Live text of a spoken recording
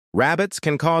Rabbits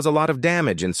can cause a lot of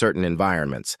damage in certain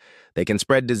environments. They can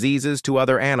spread diseases to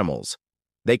other animals.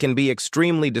 They can be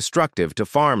extremely destructive to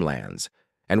farmlands.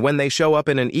 And when they show up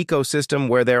in an ecosystem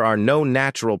where there are no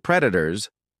natural predators,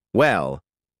 well,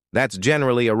 that's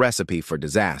generally a recipe for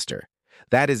disaster.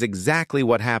 That is exactly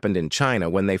what happened in China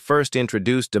when they first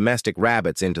introduced domestic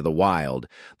rabbits into the wild.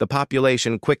 The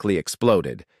population quickly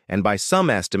exploded, and by some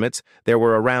estimates, there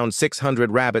were around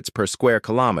 600 rabbits per square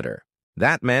kilometer.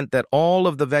 That meant that all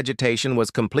of the vegetation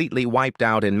was completely wiped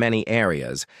out in many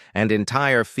areas, and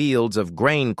entire fields of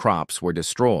grain crops were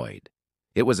destroyed.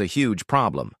 It was a huge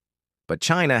problem. But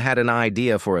China had an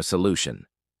idea for a solution.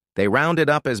 They rounded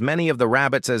up as many of the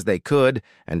rabbits as they could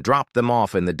and dropped them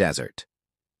off in the desert.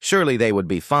 Surely they would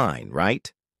be fine,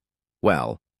 right?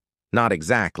 Well, not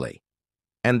exactly.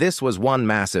 And this was one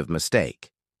massive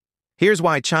mistake. Here's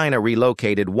why China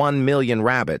relocated 1 million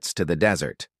rabbits to the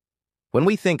desert. When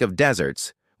we think of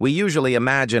deserts, we usually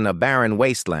imagine a barren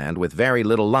wasteland with very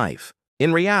little life.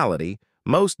 In reality,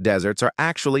 most deserts are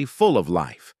actually full of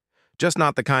life, just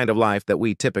not the kind of life that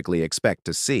we typically expect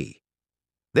to see.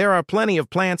 There are plenty of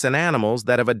plants and animals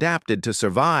that have adapted to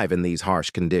survive in these harsh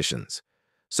conditions.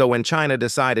 So when China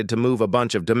decided to move a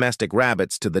bunch of domestic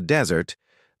rabbits to the desert,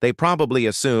 they probably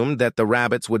assumed that the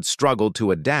rabbits would struggle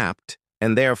to adapt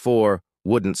and therefore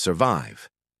wouldn't survive.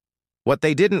 What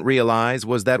they didn't realize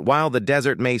was that while the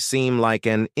desert may seem like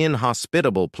an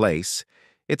inhospitable place,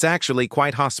 it's actually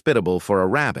quite hospitable for a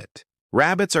rabbit.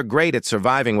 Rabbits are great at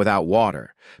surviving without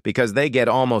water because they get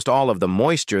almost all of the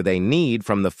moisture they need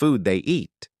from the food they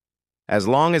eat. As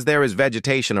long as there is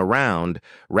vegetation around,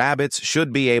 rabbits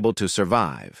should be able to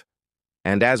survive.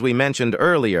 And as we mentioned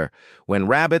earlier, when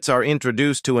rabbits are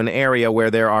introduced to an area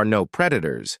where there are no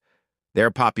predators,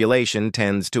 their population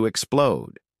tends to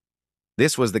explode.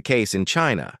 This was the case in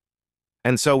China.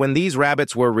 And so when these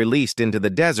rabbits were released into the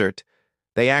desert,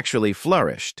 they actually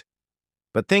flourished.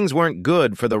 But things weren't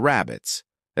good for the rabbits,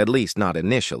 at least not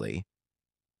initially.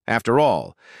 After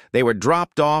all, they were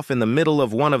dropped off in the middle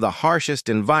of one of the harshest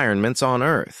environments on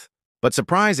Earth. But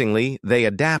surprisingly, they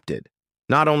adapted.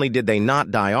 Not only did they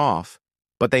not die off,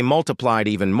 but they multiplied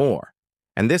even more.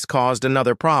 And this caused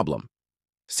another problem.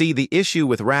 See, the issue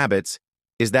with rabbits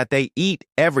is that they eat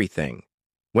everything.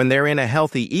 When they're in a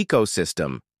healthy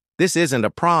ecosystem, this isn't a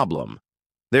problem.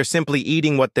 They're simply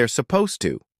eating what they're supposed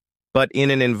to. But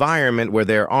in an environment where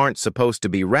there aren't supposed to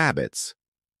be rabbits,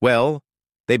 well,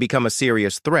 they become a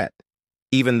serious threat.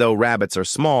 Even though rabbits are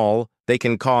small, they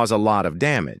can cause a lot of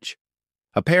damage.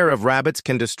 A pair of rabbits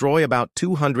can destroy about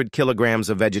 200 kilograms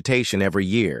of vegetation every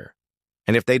year.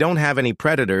 And if they don't have any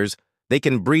predators, they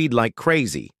can breed like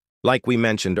crazy. Like we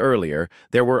mentioned earlier,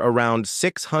 there were around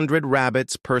 600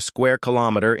 rabbits per square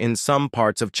kilometer in some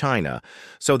parts of China,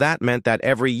 so that meant that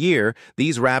every year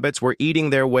these rabbits were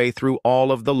eating their way through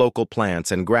all of the local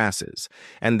plants and grasses,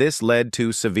 and this led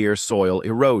to severe soil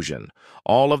erosion.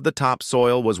 All of the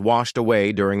topsoil was washed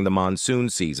away during the monsoon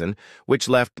season, which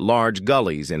left large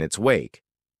gullies in its wake.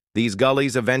 These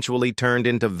gullies eventually turned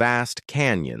into vast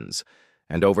canyons,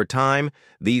 and over time,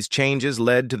 these changes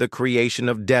led to the creation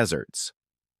of deserts.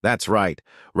 That's right,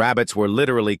 rabbits were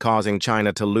literally causing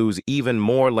China to lose even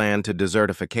more land to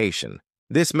desertification.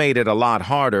 This made it a lot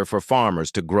harder for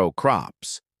farmers to grow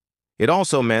crops. It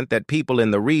also meant that people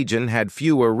in the region had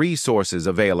fewer resources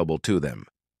available to them.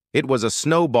 It was a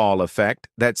snowball effect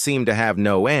that seemed to have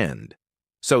no end.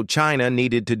 So China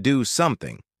needed to do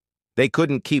something. They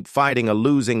couldn't keep fighting a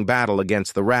losing battle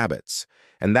against the rabbits,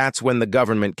 and that's when the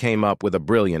government came up with a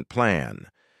brilliant plan.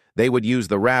 They would use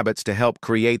the rabbits to help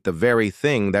create the very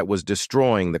thing that was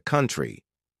destroying the country.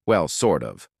 Well, sort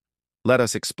of. Let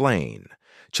us explain.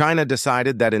 China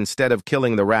decided that instead of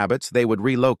killing the rabbits, they would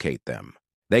relocate them.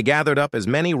 They gathered up as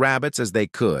many rabbits as they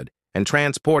could and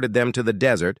transported them to the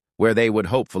desert where they would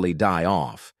hopefully die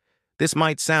off. This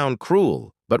might sound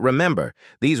cruel, but remember,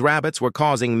 these rabbits were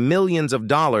causing millions of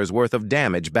dollars worth of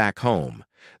damage back home.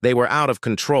 They were out of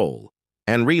control,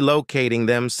 and relocating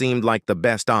them seemed like the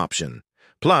best option.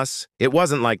 Plus, it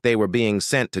wasn't like they were being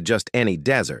sent to just any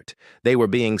desert. They were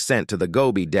being sent to the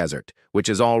Gobi Desert, which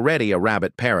is already a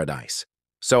rabbit paradise.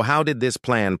 So how did this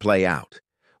plan play out?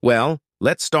 Well,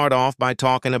 let's start off by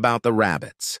talking about the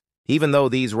rabbits. Even though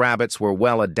these rabbits were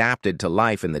well adapted to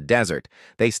life in the desert,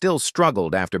 they still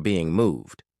struggled after being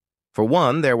moved. For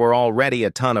one, there were already a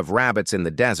ton of rabbits in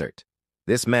the desert.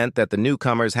 This meant that the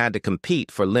newcomers had to compete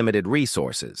for limited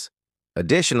resources.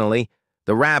 Additionally,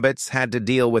 the rabbits had to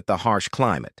deal with the harsh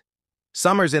climate.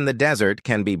 Summers in the desert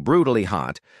can be brutally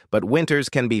hot, but winters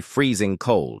can be freezing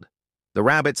cold. The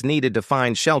rabbits needed to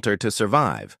find shelter to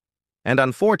survive, and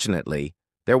unfortunately,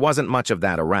 there wasn't much of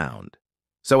that around.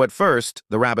 So at first,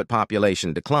 the rabbit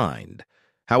population declined.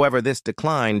 However, this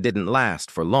decline didn't last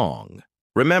for long.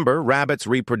 Remember, rabbits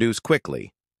reproduce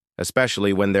quickly,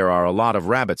 especially when there are a lot of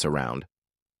rabbits around.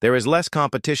 There is less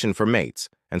competition for mates,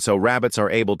 and so rabbits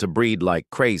are able to breed like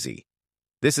crazy.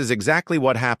 This is exactly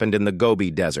what happened in the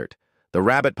Gobi Desert. The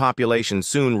rabbit population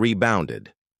soon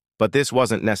rebounded. But this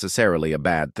wasn't necessarily a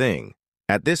bad thing.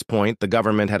 At this point, the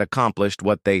government had accomplished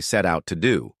what they set out to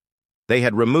do. They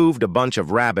had removed a bunch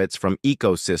of rabbits from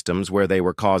ecosystems where they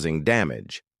were causing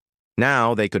damage.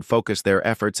 Now they could focus their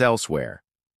efforts elsewhere.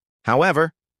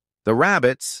 However, the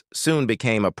rabbits soon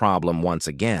became a problem once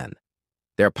again.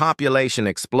 Their population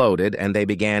exploded and they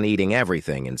began eating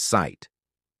everything in sight.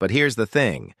 But here's the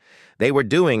thing, they were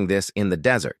doing this in the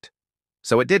desert,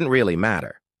 so it didn't really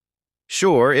matter.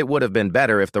 Sure, it would have been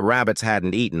better if the rabbits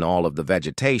hadn't eaten all of the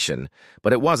vegetation,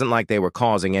 but it wasn't like they were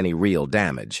causing any real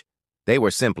damage. They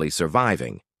were simply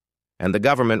surviving. And the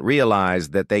government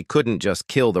realized that they couldn't just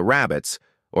kill the rabbits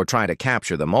or try to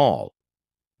capture them all.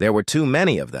 There were too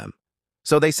many of them.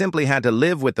 So they simply had to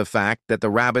live with the fact that the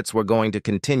rabbits were going to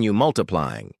continue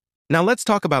multiplying. Now let's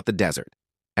talk about the desert.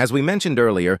 As we mentioned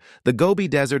earlier, the Gobi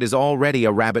Desert is already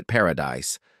a rabbit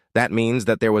paradise. That means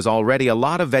that there was already a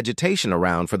lot of vegetation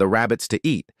around for the rabbits to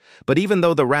eat. But even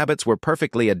though the rabbits were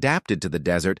perfectly adapted to the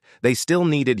desert, they still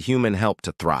needed human help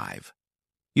to thrive.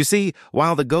 You see,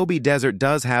 while the Gobi Desert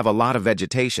does have a lot of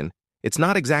vegetation, it's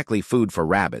not exactly food for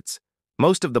rabbits.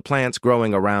 Most of the plants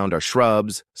growing around are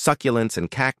shrubs, succulents,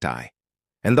 and cacti.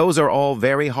 And those are all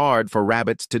very hard for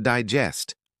rabbits to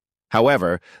digest.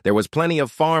 However, there was plenty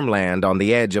of farmland on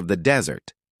the edge of the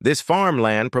desert. This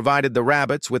farmland provided the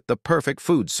rabbits with the perfect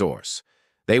food source.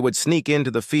 They would sneak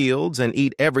into the fields and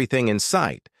eat everything in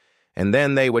sight, and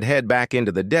then they would head back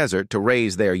into the desert to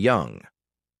raise their young.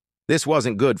 This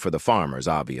wasn't good for the farmers,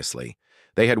 obviously.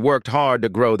 They had worked hard to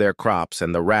grow their crops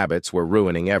and the rabbits were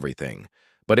ruining everything,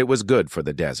 but it was good for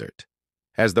the desert.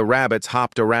 As the rabbits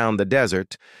hopped around the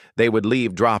desert, they would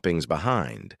leave droppings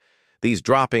behind. These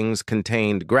droppings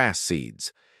contained grass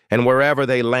seeds, and wherever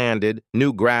they landed,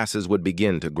 new grasses would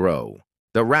begin to grow.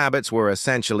 The rabbits were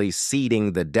essentially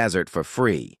seeding the desert for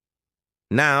free.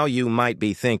 Now you might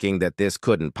be thinking that this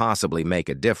couldn't possibly make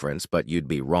a difference, but you'd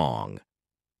be wrong.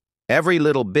 Every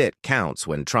little bit counts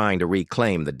when trying to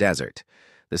reclaim the desert.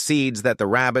 The seeds that the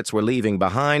rabbits were leaving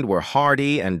behind were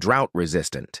hardy and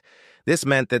drought-resistant. This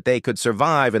meant that they could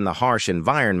survive in the harsh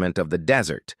environment of the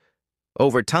desert.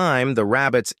 Over time, the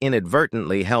rabbits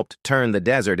inadvertently helped turn the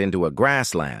desert into a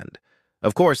grassland.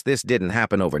 Of course, this didn't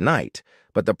happen overnight,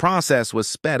 but the process was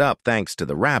sped up thanks to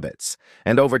the rabbits.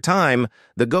 And over time,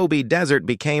 the Gobi Desert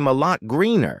became a lot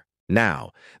greener.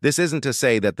 Now, this isn't to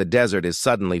say that the desert is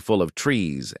suddenly full of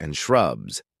trees and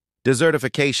shrubs.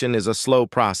 Desertification is a slow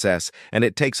process, and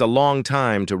it takes a long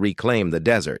time to reclaim the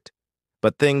desert.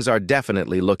 But things are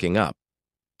definitely looking up.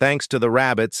 Thanks to the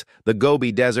rabbits, the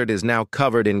Gobi Desert is now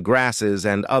covered in grasses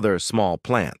and other small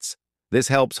plants. This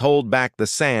helps hold back the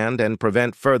sand and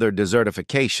prevent further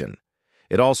desertification.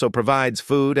 It also provides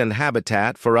food and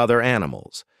habitat for other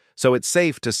animals. So it's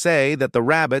safe to say that the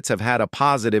rabbits have had a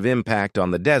positive impact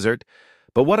on the desert.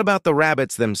 But what about the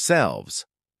rabbits themselves?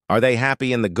 Are they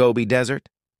happy in the Gobi Desert?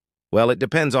 Well, it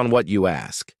depends on what you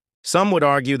ask. Some would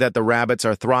argue that the rabbits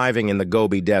are thriving in the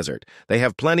Gobi Desert. They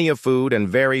have plenty of food and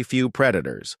very few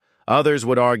predators. Others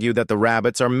would argue that the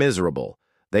rabbits are miserable.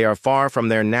 They are far from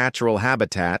their natural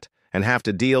habitat and have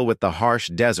to deal with the harsh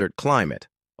desert climate.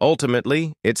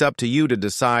 Ultimately, it's up to you to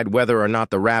decide whether or not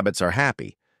the rabbits are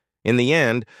happy. In the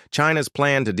end, China's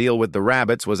plan to deal with the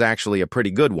rabbits was actually a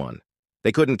pretty good one.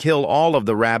 They couldn't kill all of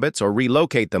the rabbits or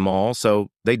relocate them all,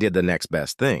 so they did the next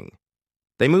best thing.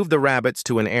 They moved the rabbits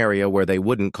to an area where they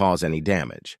wouldn't cause any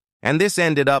damage. And this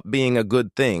ended up being a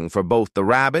good thing for both the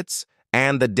rabbits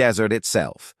and the desert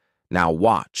itself. Now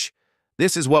watch.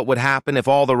 This is what would happen if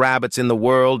all the rabbits in the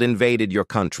world invaded your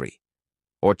country.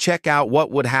 Or check out what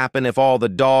would happen if all the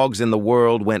dogs in the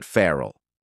world went feral.